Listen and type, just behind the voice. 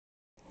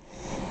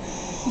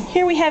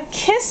Here we have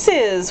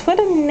Kisses. What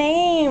a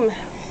name.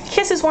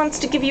 Kisses wants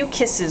to give you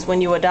kisses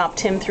when you adopt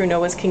him through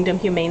Noah's Kingdom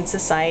Humane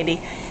Society.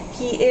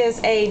 He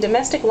is a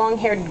domestic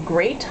long-haired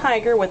gray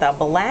tiger with a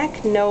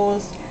black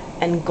nose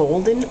and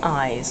golden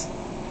eyes.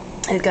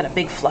 He's got a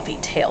big fluffy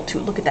tail too.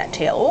 Look at that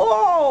tail.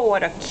 Oh,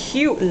 what a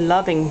cute,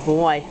 loving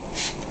boy.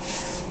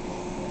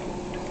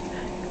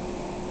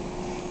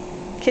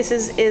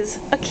 Kisses is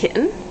a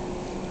kitten,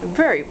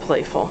 very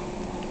playful,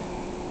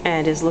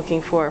 and is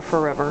looking for a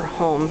forever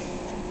home.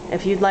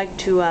 If you'd like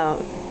to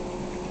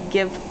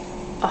give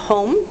a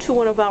home to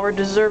one of our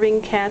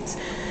deserving cats,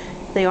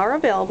 they are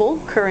available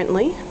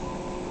currently.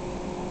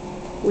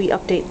 We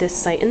update this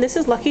site, and this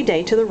is Lucky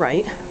Day to the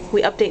right.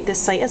 We update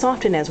this site as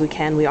often as we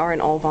can. We are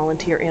an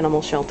all-volunteer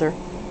animal shelter.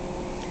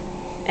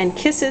 And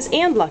Kisses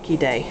and Lucky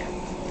Day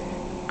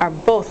are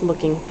both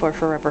looking for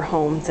forever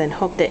homes and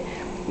hope that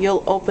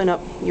you'll open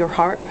up your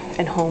heart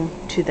and home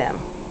to them.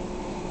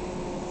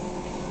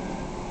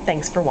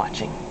 Thanks for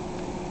watching.